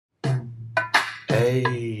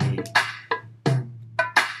Hey,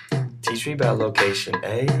 teach me about location.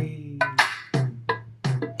 Hey,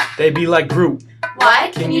 they be like Groot.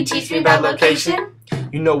 Why? Can you teach me about location?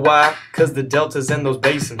 You know why? Cause the deltas and those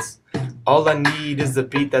basins. All I need is a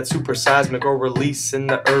beat that's super seismic or release in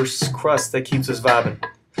the Earth's crust that keeps us vibing.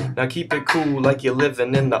 Now keep it cool like you're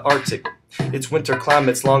living in the Arctic. It's winter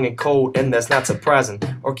climates long and cold, and that's not surprising.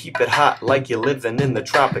 Or keep it hot like you're living in the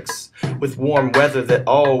tropics, with warm weather that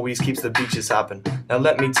always keeps the beaches hopping. Now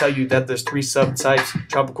let me tell you that there's 3 subtypes: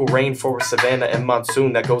 tropical, rainforest, savanna, and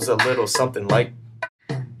monsoon. That goes a little something like: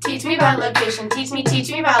 Teach me about location, teach me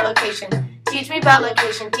about location. Teach me about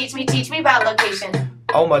location, teach me about location.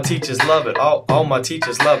 All my teachers love it, all my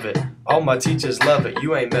teachers love it. All my teachers love it,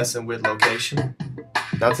 you ain't messing with location.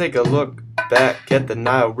 Now take a look back at the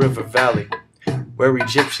Nile River Valley, where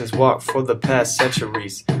Egyptians walked for the past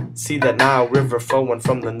centuries. See that Nile River flowing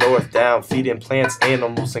from the north down, feeding plants,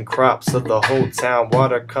 animals, and crops of the whole town.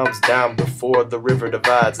 Water comes down before the river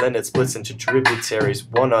divides, then it splits into tributaries,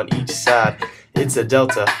 one on each side. It's a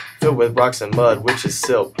delta filled with rocks and mud, which is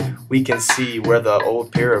silt. We can see where the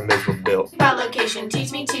old pyramids were built. About location,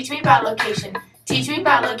 teach me about location. Teach me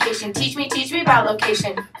about location, teach me about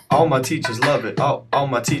location. All my teachers love it, all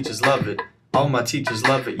my teachers love it. All my teachers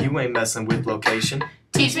love it, you ain't messing with location.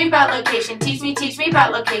 Teach me about location, teach me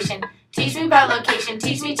about location. Teach me about location,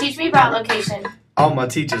 teach me about location. All my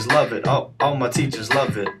teachers love it, all my teachers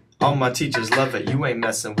love it. All my teachers love it, you ain't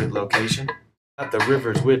messing with location. Got the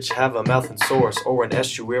rivers which have a mouth and source, or an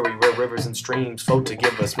estuary where rivers and streams flow to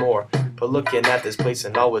give us more. But looking at this place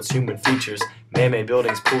and all its human features, man-made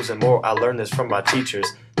buildings, pools, and more, I learned this from my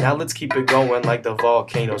teachers. Now let's keep it going like the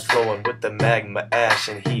volcanoes flowing, with the magma, ash,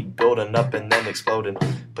 and heat building up and then exploding.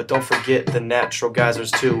 But don't forget the natural geysers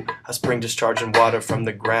too, a spring discharging water from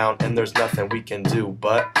the ground, and there's nothing we can do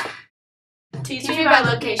but teach me about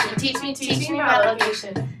location, teach me about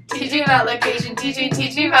location. Teach me about location, teach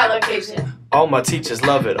me about location. All my teachers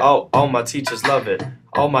love it, all my teachers love it.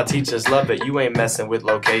 All my teachers love it, you ain't messing with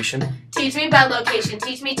location. Teach me about location,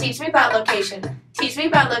 teach me about location. Teach me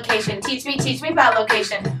about location, teach me about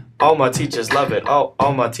location. All my teachers love it, all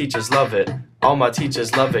my teachers love it. All my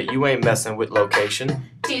teachers love it, you ain't messing with location.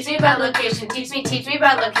 Teach me about location, teach me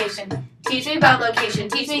about location. Teach me about location,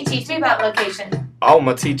 teach me about location. All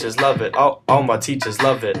my teachers love it, all my teachers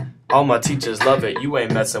love it. All my teachers love it, you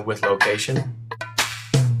ain't messing with location.